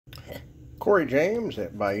Corey James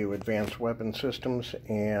at Bayou Advanced Weapon Systems,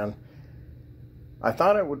 and I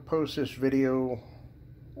thought I would post this video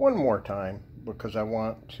one more time because I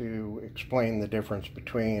want to explain the difference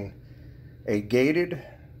between a gated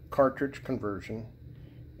cartridge conversion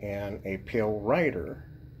and a Pale Rider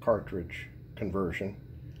cartridge conversion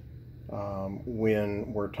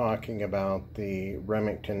when we're talking about the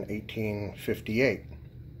Remington 1858.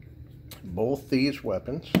 Both these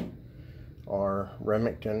weapons are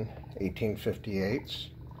Remington 1858s.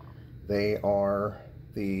 They are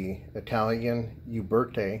the Italian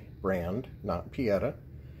Uberte brand, not Pieta.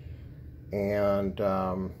 And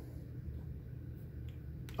I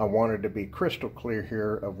wanted to be crystal clear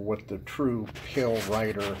here of what the true Pale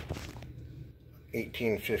Rider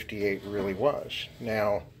 1858 really was.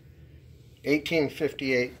 Now,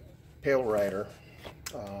 1858 Pale Rider,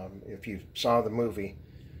 if you saw the movie,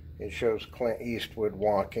 it shows Clint Eastwood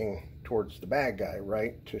walking towards the bad guy,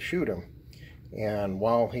 right, to shoot him. And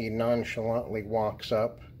while he nonchalantly walks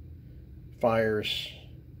up, fires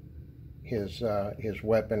his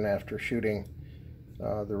weapon after shooting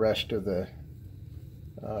the rest of the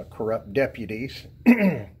corrupt deputies,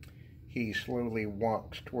 he slowly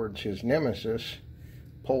walks towards his nemesis,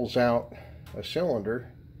 pulls out a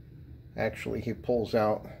cylinder. Actually, he pulls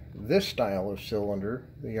out this style of cylinder,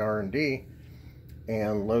 the R&D,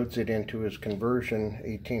 and loads it into his conversion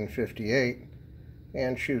 1858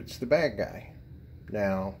 and shoots the bad guy.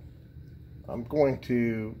 Now, I'm going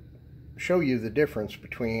to show you the difference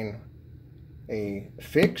between a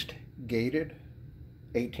fixed gated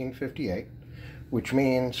 1858, which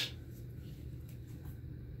means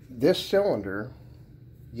this cylinder,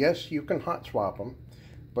 yes, you can hot swap them,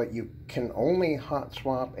 but you can only hot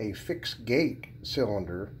swap a fixed gate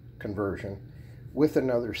cylinder conversion with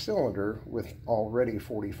another cylinder with already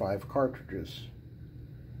 45 cartridges.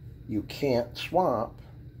 You can't swap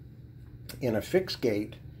in a fixed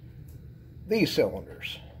gate these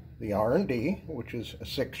cylinders, the R&D, which is a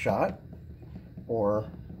 6-shot,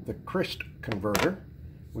 or the Christ converter,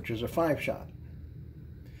 which is a 5-shot.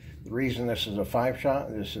 The reason this is a 5-shot,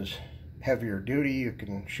 this is heavier duty. You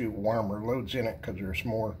can shoot warmer loads in it because there's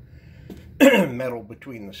more metal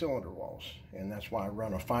between the cylinder walls, and that's why I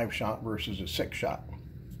run a 5-shot versus a 6-shot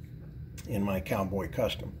in my Cowboy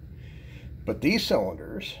Custom. But these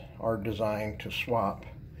cylinders are designed to swap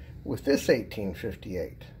with this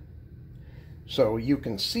 1858, so you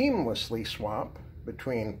can seamlessly swap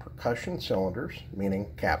between percussion cylinders,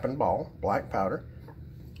 meaning cap and ball, black powder,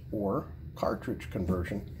 or cartridge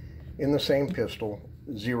conversion in the same pistol,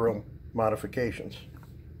 0 modifications.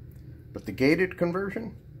 But the gated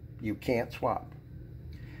conversion, you can't swap.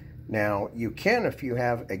 Now, you can if you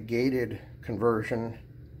have a gated conversion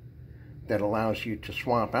that allows you to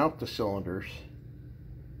swap out the cylinders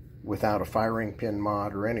without a firing pin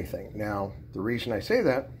mod or anything. Now, the reason I say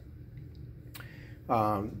that,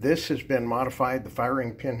 this has been modified. The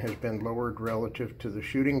firing pin has been lowered relative to the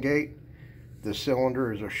shooting gate. The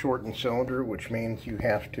cylinder is a shortened cylinder, which means you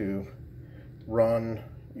have to run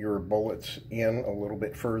your bullets in a little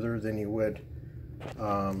bit further than you would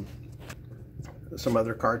some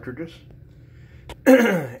other cartridges.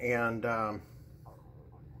 And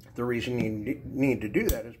the reason you need to do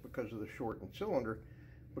that is because of the shortened cylinder,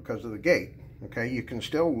 because of the gate. Okay, you can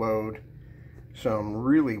still load some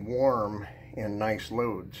really warm and nice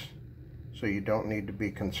loads, so you don't need to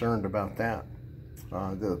be concerned about that.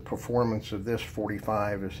 The performance of this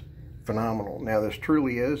 45 is phenomenal. Now, this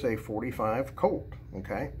truly is a 45 Colt,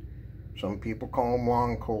 okay? Some people call them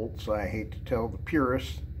long Colts. I hate to tell the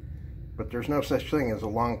purists, but there's no such thing as a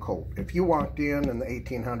long Colt. If you walked in the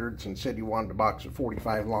 1800s and said you wanted a box of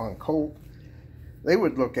 45 long Colt, they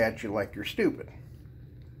would look at you like you're stupid.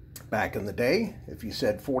 Back in the day, if you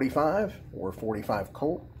said 45 or 45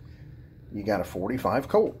 Colt, you got a 45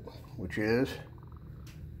 Colt, which is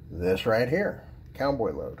this right here,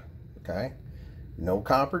 cowboy load, okay? No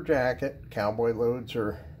copper jacket. Cowboy loads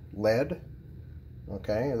are lead,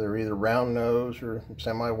 okay? They're either round nose or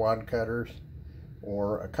semi-wad cutters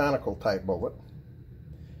or a conical type bullet,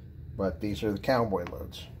 but these are the cowboy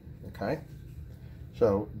loads, okay?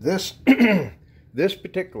 So this this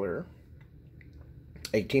particular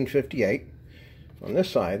 1858 on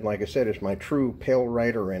this side, like I said, is my true Pale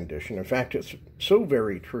Rider rendition. In fact, it's so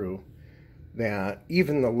very true that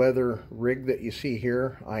even the leather rig that you see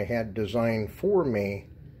here, I had designed for me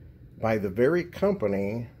by the very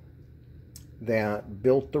company that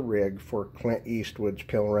built the rig for Clint Eastwood's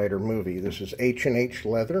Pale Rider movie. This is H&H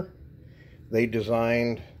Leather. They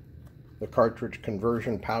designed the cartridge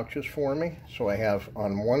conversion pouches for me, so I have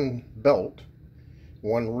on one belt,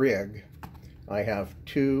 one rig, I have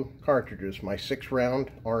 2 cartridges, my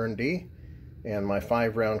 6-round R&D and my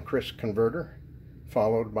 5-round Crisp converter,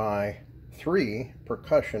 followed by 3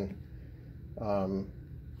 percussion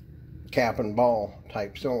cap and ball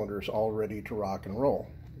type cylinders all ready to rock and roll.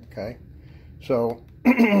 Okay, so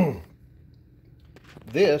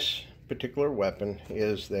this particular weapon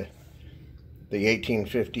is the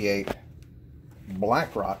 1858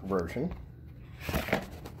 Black Rock version.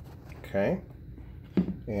 Okay,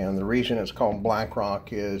 and the reason it's called Black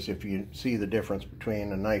Rock is if you see the difference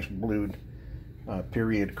between a nice blued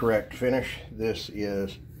period correct finish, this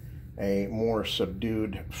is a more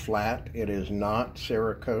subdued flat. It is not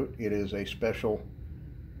Cerakote. It is a special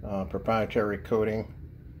proprietary coating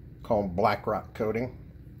called Black Rock coating,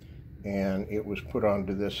 and it was put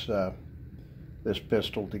onto this this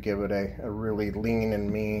pistol to give it a really lean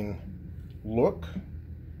and mean look,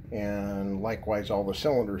 and likewise all the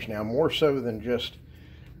cylinders. Now, more so than just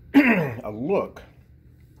a look,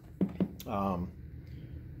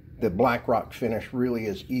 the Black Rock finish really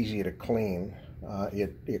is easy to clean.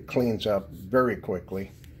 It cleans up very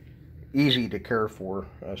quickly, easy to care for,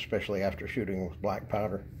 especially after shooting with black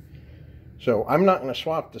powder. So I'm not going to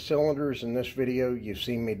swap the cylinders in this video. You've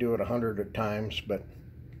seen me do it 100 times, but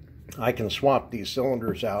I can swap these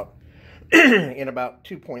cylinders out in about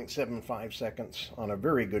 2.75 seconds on a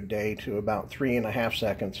very good day to about 3.5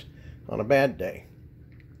 seconds on a bad day.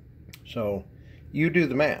 So you do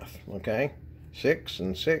the math, okay? 6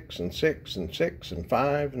 and 6 and 6 and 6 and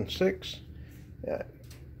 5 and 6.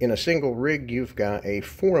 In a single rig, you've got a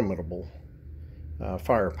formidable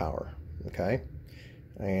firepower, okay?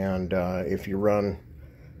 And if you run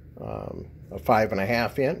a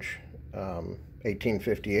 5.5 inch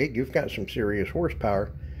 1858, you've got some serious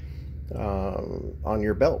horsepower on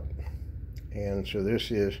your belt. And so this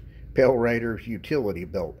is Pale Rider's utility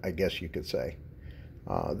belt, I guess you could say.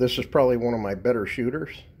 This is probably one of my better shooters.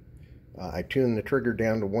 I tuned the trigger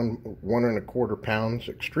down to 1.25 pounds,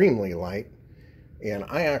 extremely light. And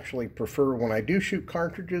I actually prefer, when I do shoot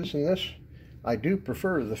cartridges in this, I do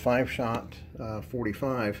prefer the 5-shot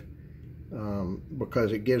 45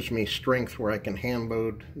 because it gives me strength where I can hand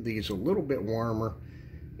load these a little bit warmer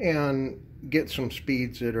and get some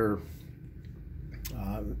speeds that are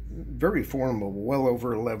very formidable, well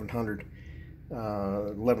over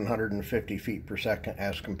 1150 feet per second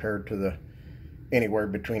as compared to the anywhere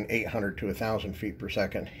between 800 to 1,000 feet per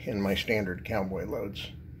second in my standard cowboy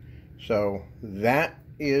loads. So that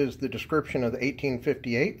is the description of the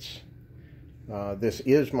 1858s. This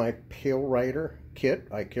is my Pale Rider kit.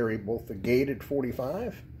 I carry both the gated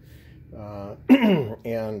 45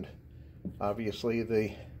 and obviously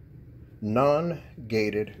the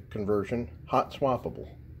non-gated conversion, hot swappable.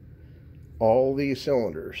 All these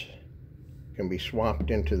cylinders can be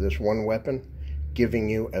swapped into this one weapon, giving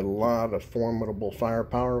you a lot of formidable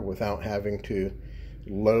firepower without having to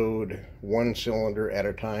load one cylinder at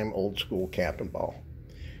a time, old school cap and ball.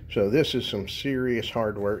 So this is some serious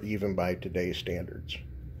hardware even by today's standards.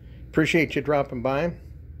 Appreciate you dropping by.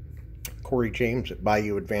 Corey James at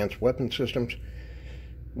Bayou Advanced Weapon Systems,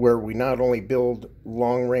 where we not only build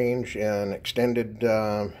long range and extended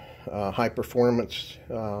high performance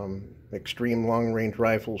extreme long range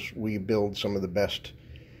rifles, we build some of the best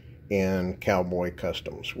in cowboy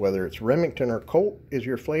customs. Whether it's Remington or Colt is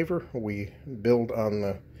your flavor, we build on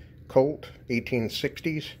the Colt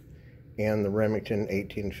 1860s and the Remington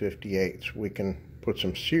 1858s. We can put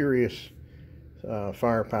some serious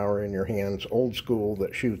firepower in your hands, old school,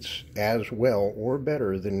 that shoots as well or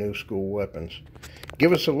better than new school weapons.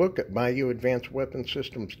 Give us a look at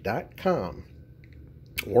BayouAdvancedWeaponSystems.com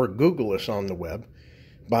or Google us on the web,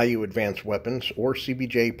 Bayou Advanced Weapons or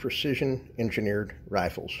CBJ Precision Engineered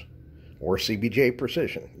Rifles, or CBJ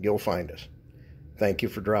Precision. You'll find us. Thank you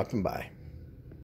for dropping by.